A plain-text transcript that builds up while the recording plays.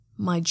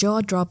my jaw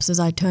drops as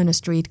I turn a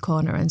street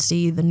corner and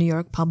see the New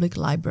York Public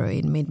Library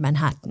in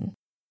mid-Manhattan.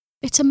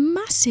 It's a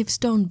massive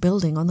stone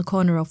building on the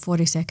corner of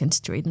 42nd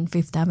Street and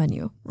 5th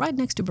Avenue, right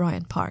next to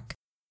Bryant Park.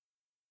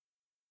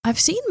 I've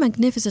seen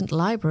magnificent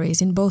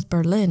libraries in both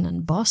Berlin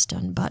and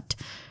Boston, but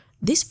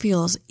this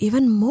feels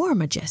even more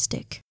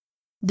majestic.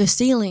 The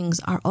ceilings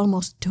are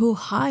almost too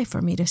high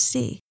for me to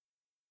see.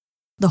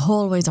 The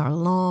hallways are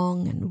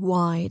long and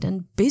wide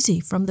and busy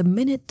from the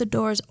minute the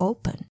doors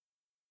open.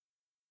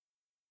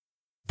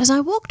 As I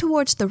walk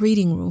towards the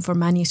reading room for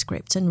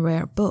manuscripts and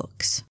rare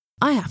books,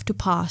 I have to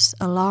pass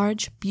a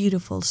large,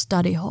 beautiful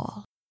study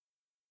hall.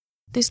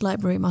 This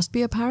library must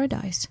be a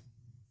paradise.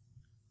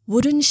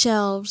 Wooden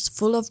shelves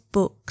full of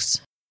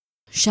books,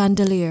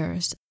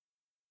 chandeliers,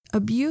 a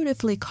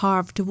beautifully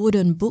carved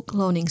wooden book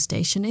loaning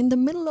station in the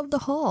middle of the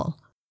hall,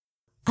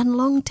 and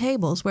long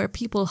tables where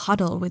people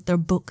huddle with their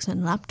books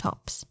and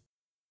laptops.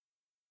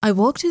 I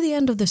walk to the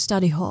end of the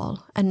study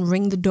hall and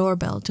ring the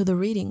doorbell to the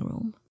reading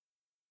room.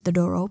 The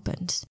door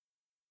opens.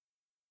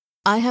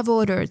 I have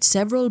ordered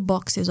several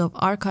boxes of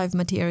archive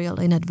material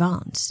in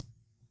advance,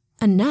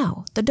 and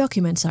now the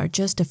documents are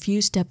just a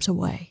few steps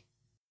away.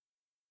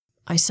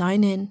 I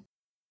sign in,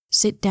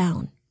 sit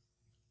down,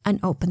 and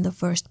open the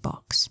first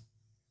box.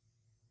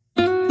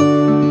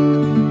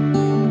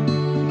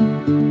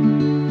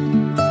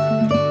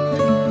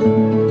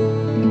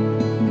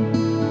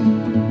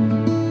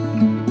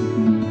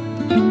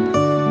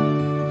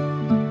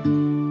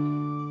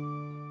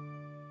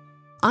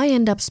 I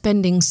end up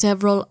spending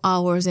several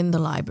hours in the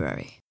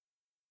library.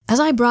 As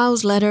I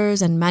browse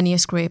letters and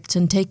manuscripts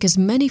and take as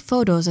many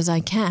photos as I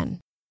can,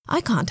 I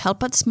can't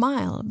help but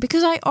smile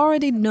because I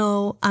already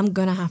know I'm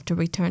gonna have to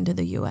return to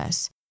the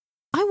US.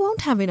 I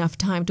won't have enough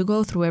time to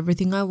go through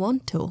everything I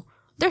want to.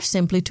 There's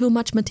simply too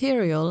much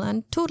material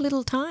and too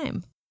little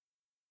time.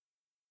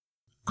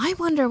 I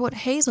wonder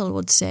what Hazel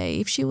would say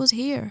if she was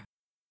here.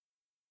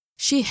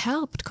 She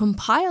helped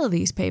compile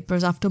these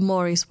papers after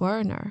Maurice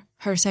Werner,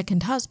 her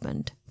second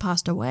husband,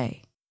 passed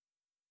away.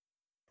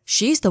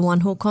 She's the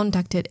one who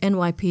contacted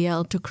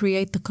NYPL to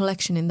create the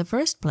collection in the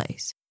first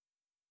place.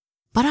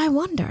 But I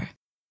wonder,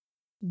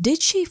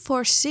 did she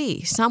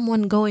foresee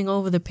someone going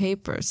over the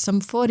papers some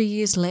 40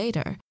 years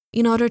later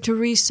in order to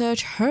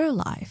research her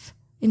life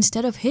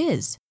instead of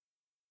his?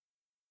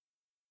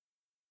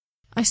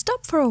 I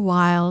stop for a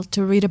while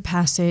to read a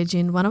passage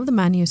in one of the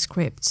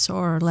manuscripts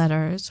or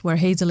letters where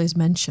Hazel is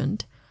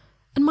mentioned,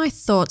 and my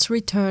thoughts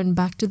return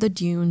back to the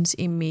dunes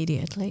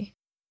immediately.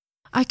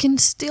 I can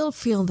still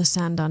feel the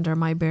sand under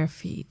my bare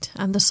feet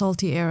and the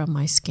salty air on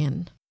my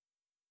skin.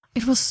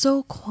 It was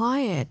so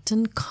quiet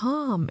and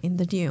calm in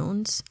the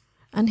dunes,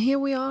 and here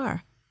we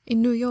are,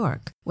 in New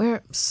York,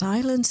 where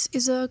silence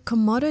is a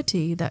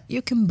commodity that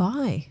you can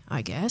buy,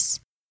 I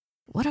guess.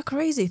 What a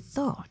crazy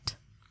thought.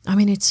 I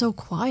mean, it's so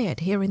quiet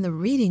here in the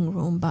reading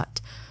room,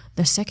 but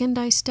the second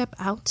I step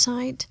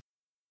outside...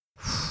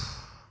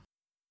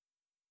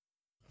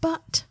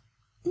 But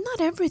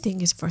not everything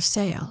is for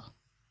sale.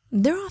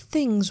 There are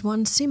things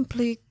one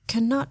simply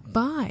cannot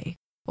buy,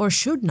 or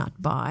should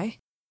not buy.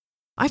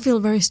 I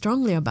feel very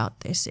strongly about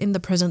this in the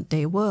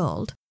present-day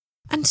world,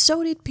 and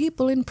so did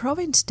people in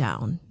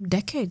Provincetown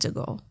decades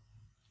ago.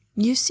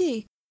 You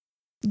see,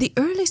 the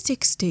early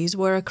 60s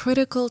were a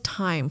critical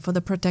time for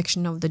the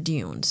protection of the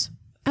dunes,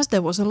 as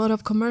there was a lot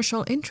of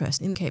commercial interest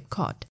in Cape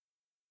Cod.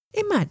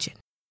 Imagine,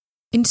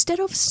 instead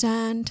of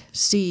sand,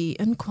 sea,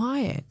 and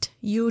quiet,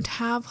 you'd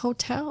have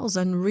hotels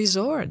and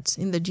resorts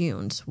in the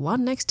dunes,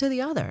 one next to the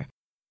other.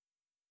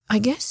 I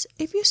guess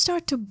if you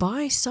start to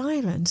buy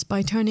silence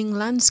by turning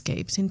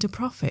landscapes into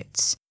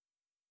profits,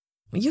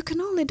 you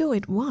can only do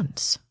it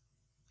once,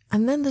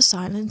 and then the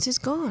silence is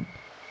gone,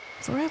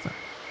 forever.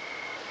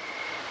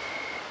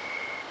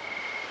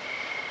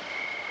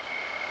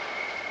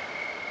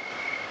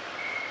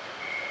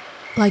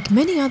 Like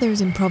many others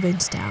in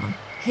Provincetown,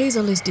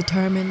 Hazel is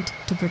determined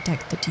to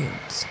protect the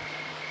dunes.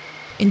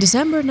 In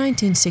December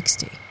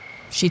 1960,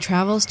 she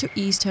travels to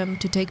Eastham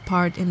to take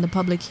part in the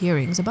public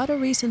hearings about a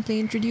recently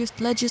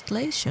introduced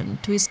legislation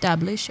to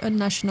establish a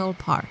national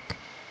park.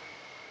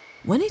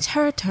 When it's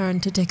her turn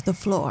to take the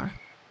floor,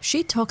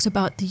 she talks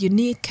about the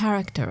unique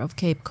character of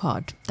Cape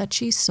Cod that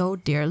she so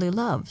dearly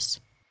loves.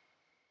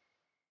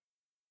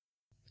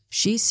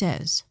 She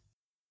says,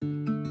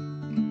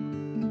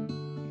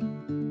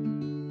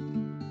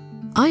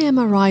 I am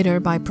a writer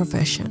by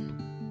profession.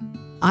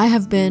 I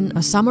have been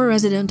a summer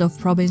resident of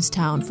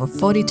Provincetown for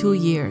 42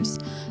 years,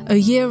 a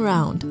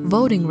year-round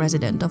voting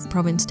resident of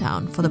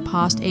Provincetown for the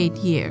past 8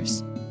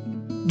 years.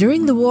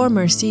 During the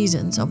warmer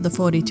seasons of the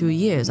 42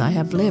 years I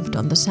have lived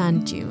on the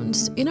sand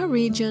dunes in a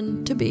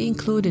region to be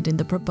included in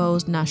the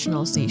proposed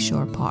National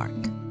Seashore Park.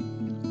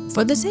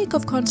 For the sake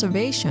of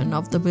conservation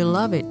of the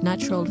beloved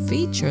natural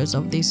features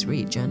of this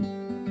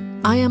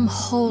region, I am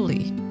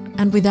wholly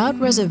and without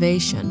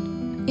reservation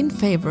in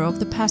favor of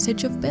the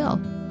passage of bill.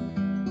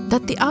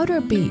 That the outer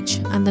beach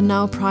and the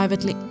now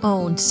privately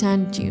owned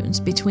sand dunes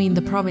between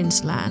the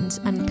province lands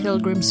and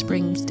Pilgrim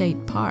Spring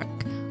State Park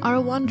are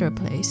a wonder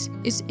place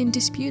is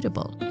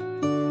indisputable.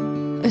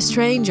 A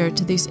stranger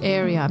to this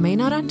area may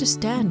not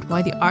understand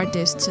why the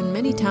artists and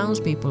many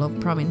townspeople of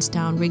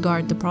Provincetown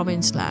regard the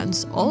province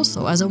lands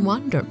also as a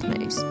wonder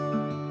place,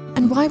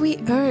 and why we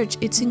urge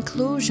its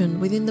inclusion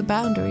within the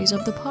boundaries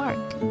of the park.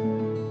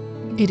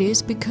 It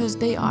is because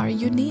they are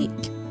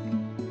unique.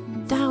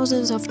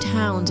 Thousands of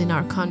towns in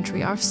our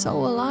country are so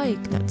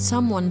alike that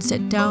someone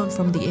set down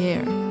from the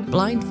air,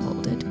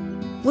 blindfolded,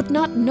 would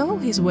not know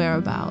his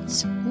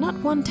whereabouts, not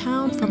one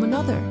town from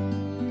another.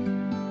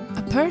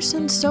 A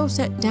person so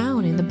set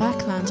down in the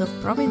backlands of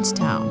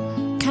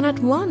Provincetown can at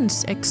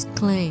once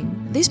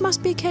exclaim, "This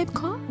must be Cape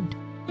Cod."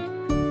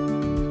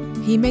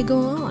 He may go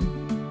on.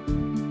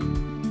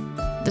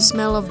 The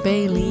smell of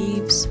bay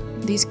leaves,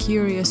 these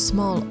curious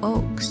small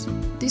oaks,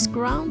 this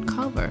ground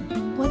cover,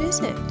 what is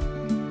it?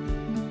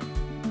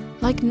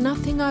 Like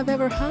nothing I've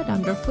ever had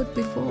underfoot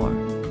before.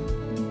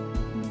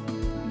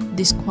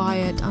 This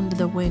quiet under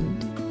the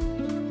wind,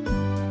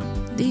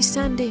 these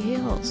sandy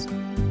hills,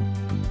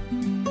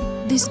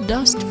 this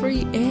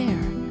dust-free air,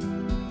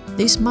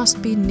 this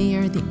must be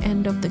near the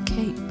end of the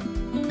Cape.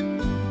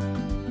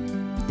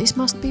 This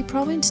must be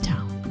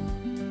Provincetown.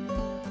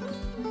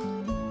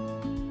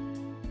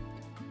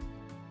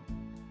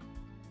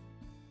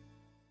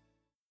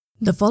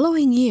 The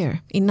following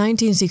year, in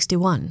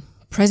 1961,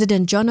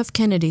 President John F.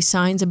 Kennedy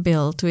signs a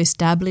bill to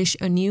establish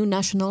a new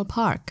national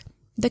park,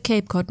 the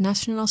Cape Cod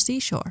National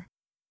Seashore.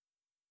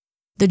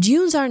 The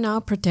dunes are now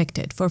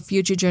protected for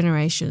future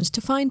generations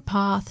to find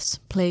paths,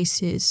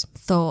 places,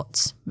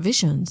 thoughts,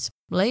 visions,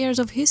 layers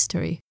of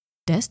history,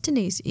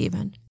 destinies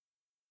even.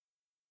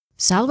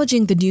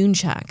 Salvaging the dune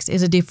shacks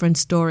is a different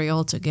story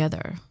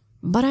altogether.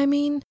 But I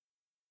mean,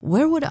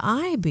 where would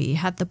I be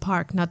had the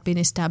park not been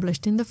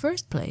established in the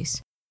first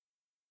place?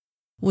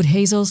 Would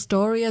Hazel's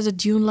story as a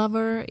dune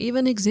lover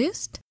even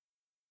exist?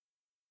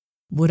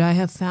 Would I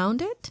have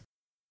found it?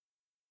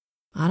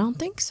 I don't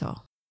think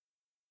so.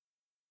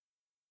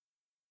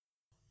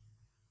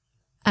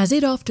 As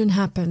it often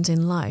happens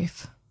in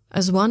life,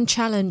 as one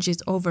challenge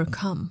is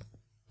overcome,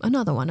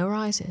 another one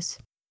arises.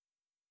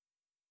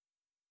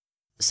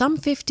 Some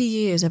 50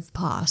 years have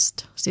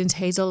passed since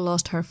Hazel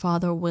lost her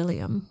father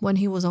William when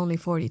he was only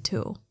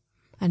 42,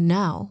 and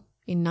now,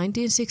 in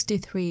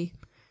 1963,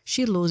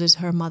 she loses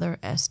her mother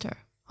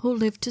Esther, who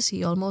lived to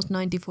see almost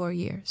 94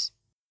 years.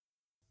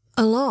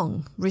 A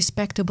long,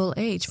 respectable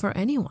age for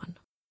anyone.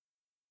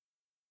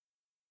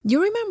 You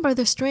remember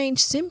the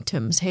strange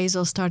symptoms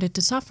Hazel started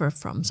to suffer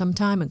from some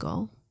time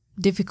ago?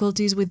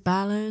 Difficulties with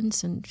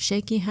balance and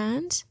shaky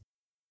hands?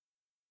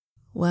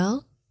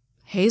 Well,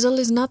 Hazel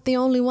is not the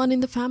only one in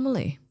the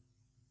family.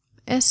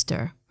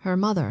 Esther, her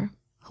mother,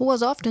 who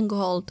was often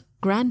called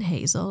Gran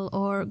Hazel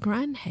or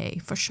Gran Hay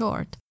for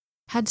short,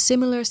 had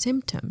similar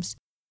symptoms,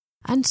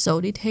 and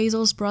so did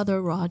Hazel's brother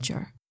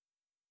Roger.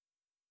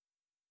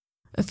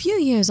 A few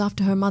years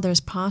after her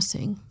mother's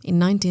passing, in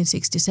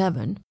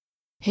 1967,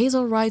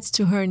 Hazel writes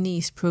to her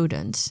niece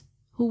Prudence,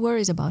 who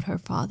worries about her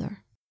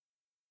father.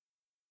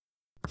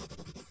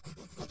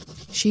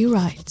 She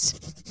writes,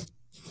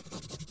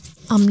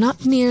 "I'm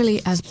not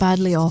nearly as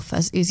badly off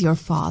as is your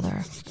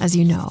father, as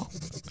you know,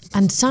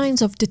 and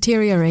signs of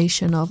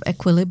deterioration of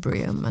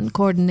equilibrium and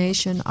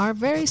coordination are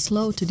very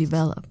slow to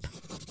develop.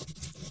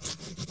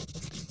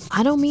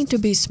 I don't mean to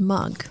be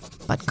smug,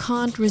 but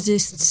can't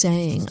resist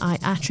saying I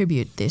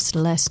attribute this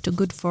less to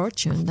good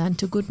fortune than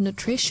to good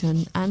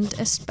nutrition and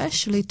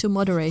especially to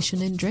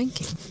moderation in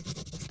drinking.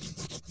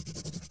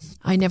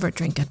 I never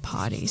drink at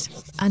parties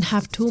and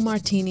have 2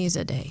 martinis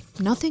a day,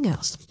 nothing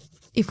else.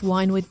 If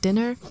wine with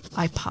dinner,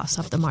 I pass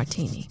up the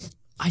martini.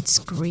 I'd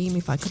scream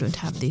if I couldn't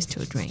have these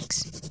 2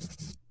 drinks."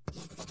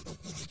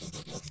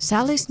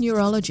 Sally's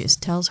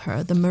neurologist tells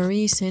her the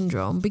Marie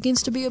syndrome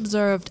begins to be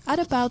observed at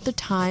about the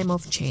time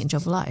of change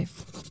of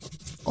life.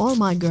 All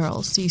my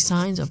girls see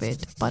signs of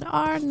it, but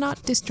are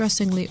not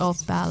distressingly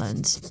off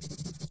balance.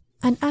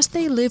 And as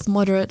they live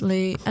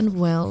moderately and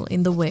well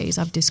in the ways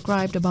I've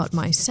described about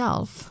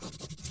myself,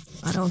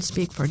 I don't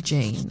speak for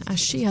Jane,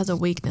 as she has a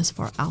weakness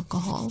for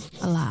alcohol,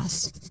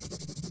 alas,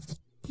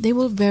 they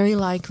will very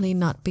likely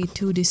not be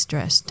too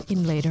distressed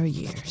in later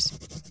years.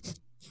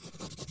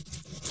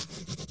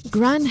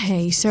 Gran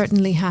Hay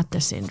certainly had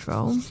the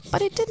syndrome,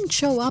 but it didn't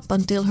show up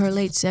until her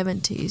late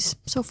 70s,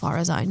 so far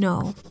as I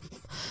know.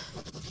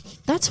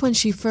 That's when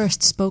she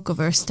first spoke of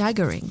her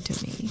staggering to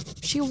me.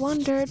 She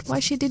wondered why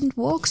she didn't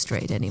walk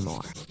straight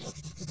anymore.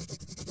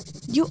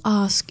 You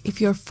ask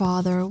if your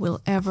father will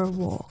ever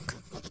walk.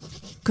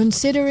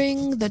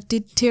 Considering the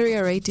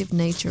deteriorative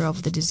nature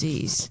of the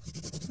disease,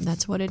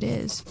 that's what it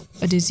is,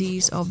 a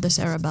disease of the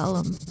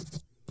cerebellum.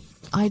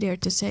 I dare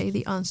to say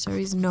the answer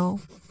is no.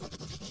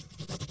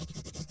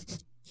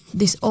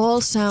 This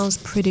all sounds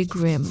pretty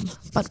grim,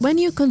 but when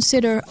you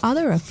consider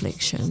other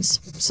afflictions,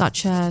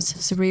 such as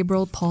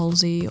cerebral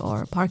palsy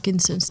or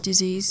Parkinson's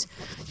disease,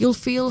 you'll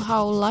feel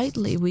how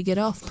lightly we get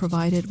off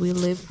provided we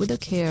live with a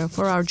care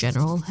for our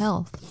general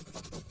health.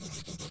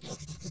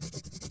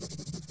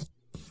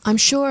 I'm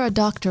sure a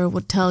doctor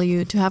would tell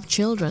you to have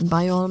children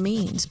by all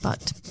means,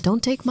 but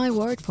don't take my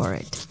word for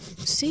it.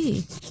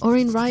 See, or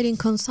in writing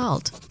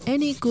consult,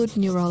 any good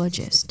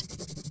neurologist.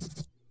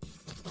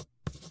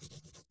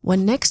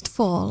 When next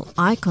fall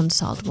I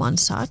consult one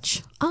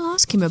such, I'll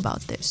ask him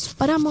about this,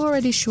 but I'm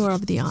already sure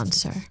of the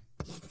answer.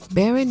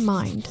 Bear in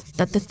mind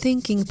that the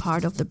thinking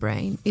part of the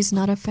brain is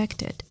not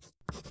affected,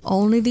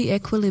 only the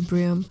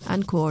equilibrium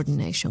and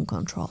coordination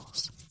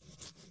controls.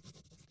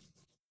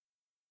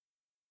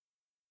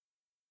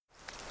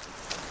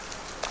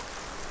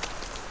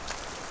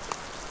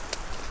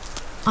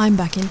 I'm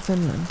back in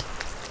Finland.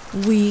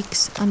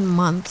 Weeks and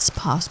months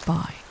pass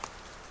by.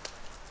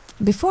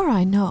 Before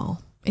I know,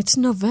 it's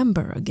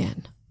November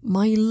again,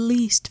 my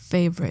least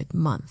favorite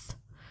month.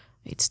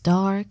 It's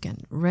dark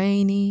and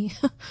rainy.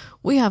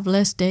 We have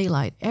less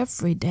daylight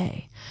every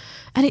day,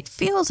 and it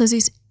feels as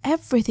if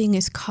everything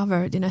is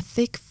covered in a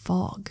thick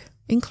fog,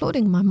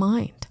 including my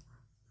mind.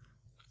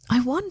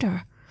 I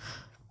wonder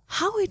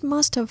how it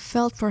must have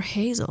felt for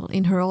Hazel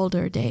in her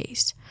older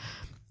days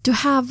to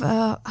have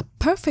a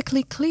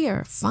perfectly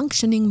clear,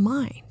 functioning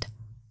mind,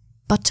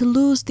 but to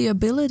lose the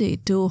ability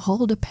to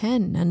hold a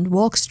pen and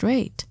walk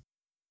straight.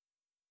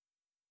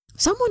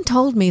 Someone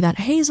told me that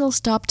Hazel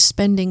stopped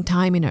spending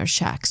time in her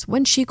shacks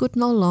when she could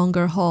no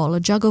longer haul a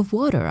jug of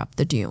water up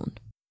the dune.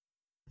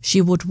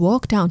 She would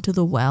walk down to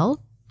the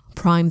well,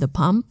 prime the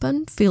pump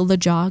and fill the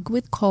jug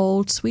with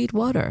cold, sweet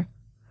water,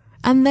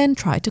 and then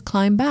try to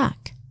climb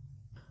back.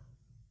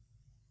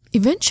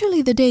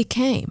 Eventually the day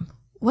came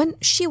when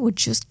she would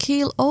just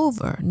keel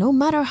over no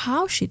matter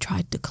how she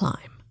tried to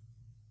climb.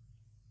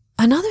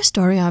 Another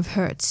story I've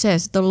heard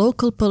says the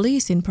local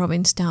police in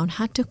Provincetown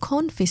had to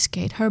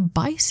confiscate her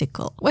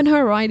bicycle when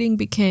her riding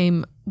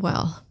became,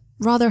 well,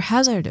 rather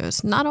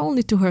hazardous, not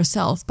only to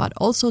herself but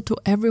also to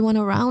everyone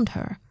around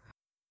her.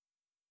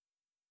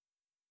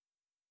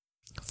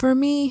 For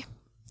me,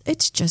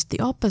 it's just the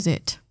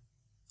opposite.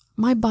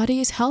 My body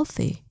is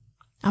healthy.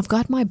 I've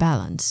got my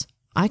balance.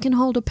 I can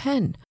hold a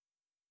pen.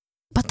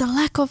 But the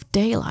lack of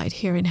daylight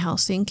here in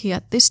Helsinki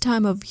at this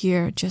time of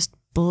year just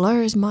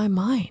blurs my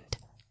mind.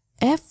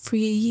 Every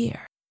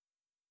year.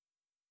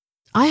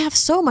 I have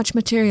so much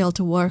material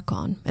to work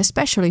on,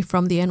 especially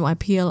from the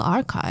NYPL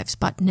archives,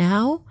 but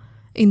now,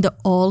 in the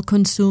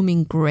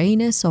all-consuming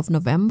grayness of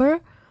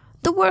November,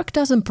 the work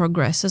doesn't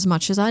progress as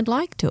much as I'd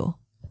like to.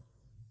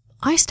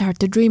 I start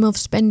to dream of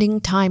spending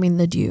time in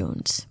the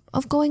dunes,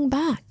 of going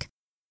back,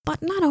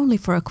 but not only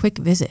for a quick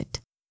visit.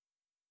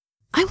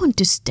 I want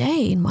to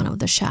stay in one of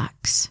the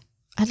shacks,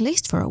 at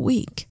least for a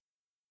week.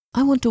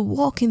 I want to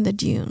walk in the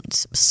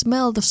dunes,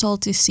 smell the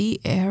salty sea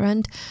air,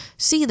 and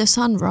see the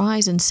sun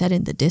rise and set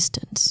in the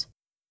distance.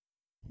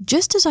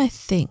 Just as I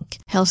think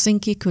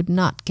Helsinki could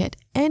not get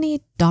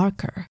any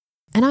darker,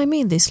 and I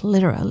mean this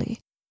literally,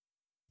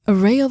 a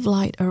ray of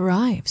light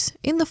arrives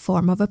in the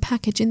form of a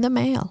package in the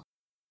mail.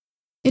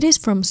 It is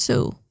from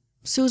Sue,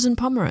 Susan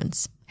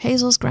Pomerantz,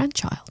 Hazel's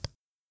grandchild.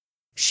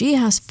 She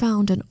has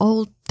found an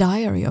old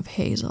diary of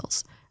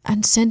Hazel's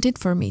and sent it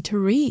for me to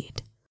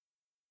read.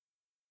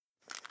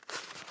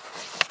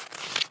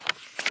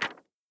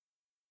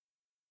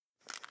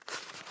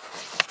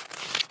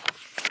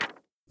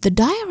 The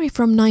diary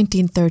from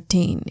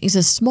 1913 is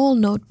a small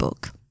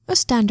notebook, a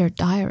standard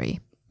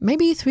diary,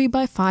 maybe 3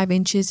 by 5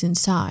 inches in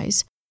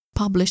size,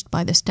 published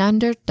by the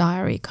Standard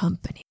Diary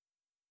Company.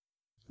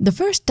 The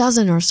first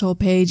dozen or so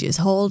pages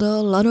hold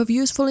a lot of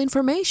useful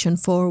information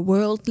for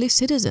worldly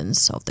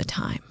citizens of the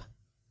time.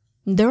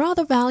 There are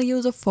the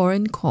values of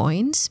foreign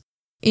coins,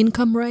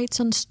 income rates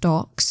on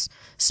stocks,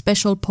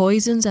 special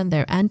poisons and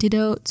their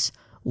antidotes,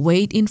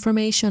 weight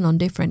information on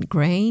different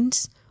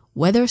grains,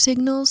 weather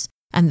signals,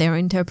 and their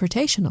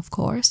interpretation, of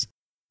course,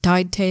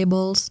 tide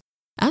tables,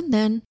 and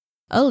then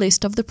a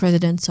list of the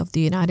presidents of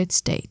the United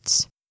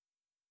States.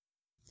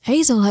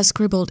 Hazel has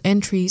scribbled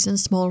entries and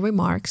small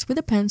remarks with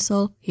a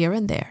pencil here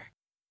and there.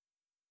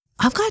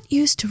 I've got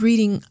used to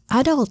reading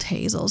adult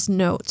Hazel's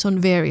notes on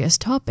various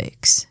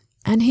topics,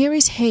 and here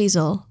is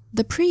Hazel,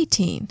 the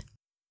preteen.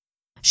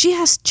 She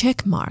has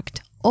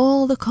checkmarked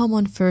all the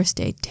common first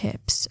aid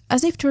tips,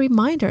 as if to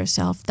remind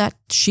herself that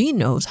she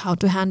knows how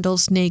to handle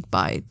snake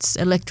bites,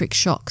 electric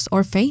shocks,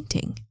 or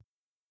fainting.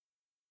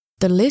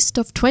 The list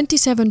of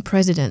 27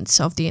 presidents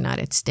of the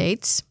United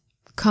States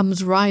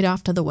comes right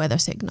after the weather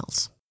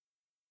signals.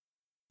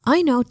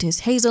 I notice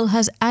Hazel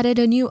has added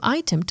a new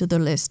item to the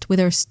list with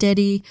her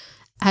steady,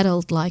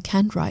 adult-like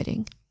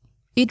handwriting.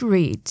 It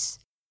reads,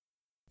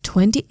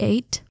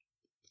 28,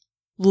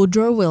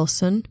 Woodrow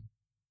Wilson,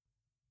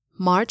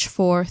 March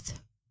 4th,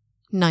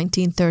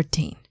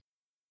 1913.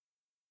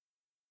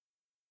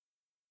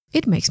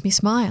 It makes me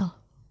smile.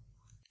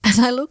 As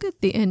I look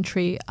at the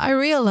entry, I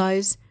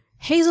realize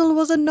Hazel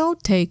was a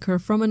note-taker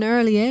from an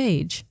early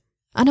age,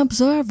 an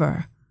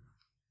observer,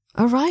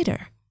 a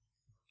writer.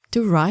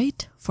 To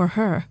write, for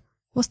her,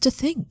 was to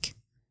think.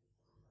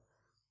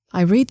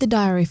 I read the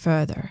diary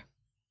further.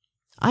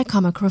 I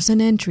come across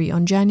an entry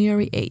on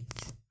January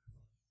 8th.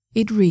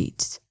 It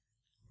reads,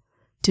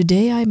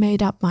 Today I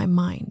made up my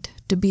mind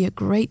to be a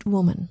great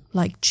woman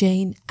like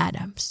Jane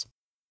Addams.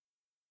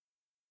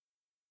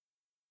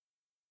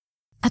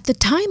 At the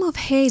time of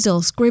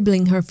Hazel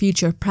scribbling her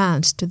future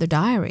plans to the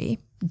diary,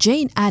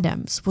 Jane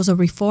Addams was a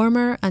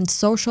reformer and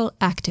social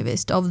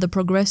activist of the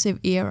progressive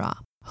era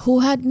who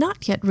had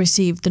not yet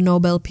received the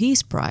Nobel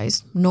Peace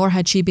Prize, nor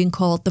had she been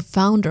called the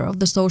founder of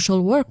the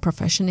social work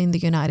profession in the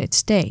United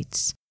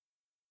States.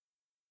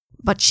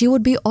 But she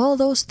would be all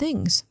those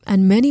things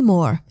and many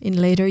more in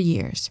later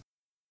years.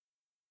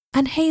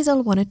 And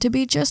Hazel wanted to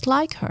be just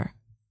like her,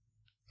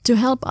 to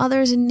help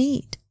others in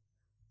need,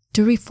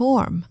 to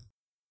reform,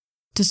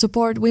 to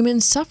support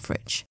women's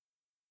suffrage,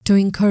 to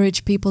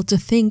encourage people to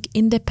think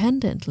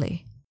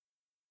independently.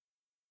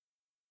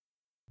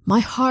 My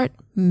heart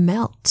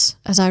melts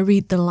as I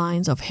read the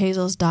lines of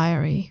Hazel's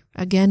diary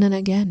again and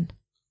again.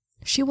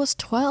 She was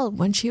 12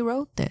 when she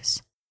wrote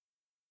this.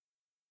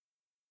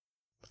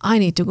 I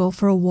need to go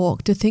for a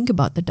walk to think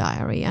about the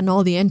diary and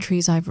all the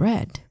entries I've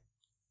read.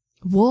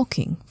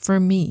 Walking, for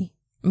me,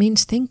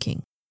 means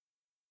thinking.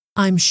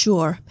 I'm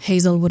sure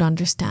Hazel would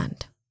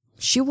understand.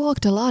 She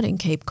walked a lot in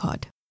Cape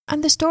Cod,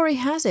 and the story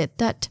has it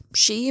that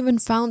she even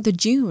found the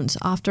dunes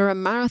after a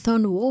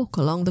marathon walk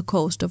along the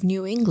coast of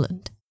New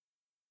England.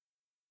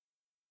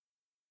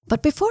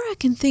 But before I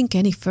can think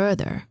any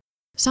further,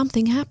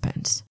 something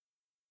happens.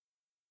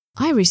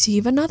 I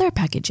receive another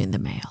package in the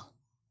mail.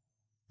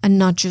 And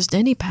not just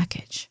any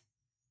package.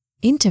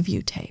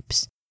 Interview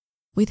tapes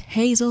with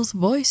Hazel's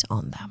voice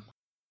on them.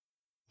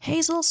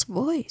 Hazel's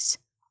voice.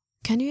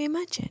 Can you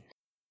imagine?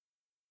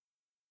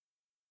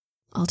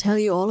 I'll tell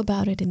you all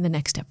about it in the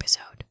next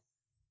episode.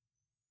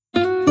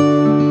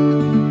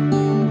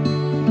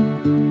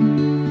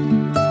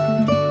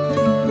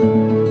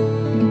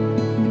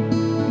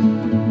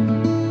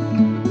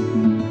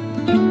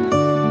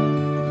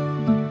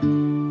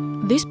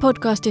 This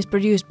podcast is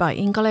produced by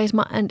Inka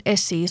Leisma and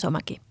Essi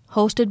Isomäki,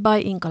 hosted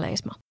by Inka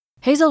Leisma.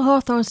 Hazel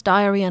Hawthorne's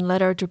diary and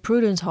letter to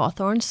Prudence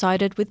Hawthorne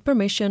cited with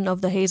permission of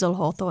the Hazel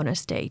Hawthorne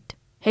Estate.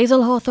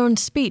 Hazel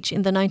Hawthorne's speech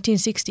in the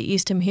 1960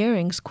 Eastham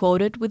hearings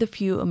quoted with a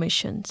few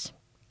omissions.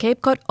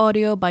 Cape Cod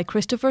audio by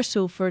Christopher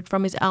Seufert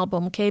from his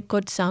album Cape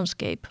Cod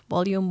Soundscape,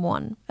 Volume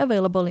 1,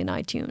 available in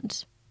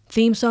iTunes.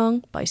 Theme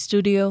song by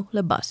Studio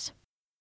Le Bus.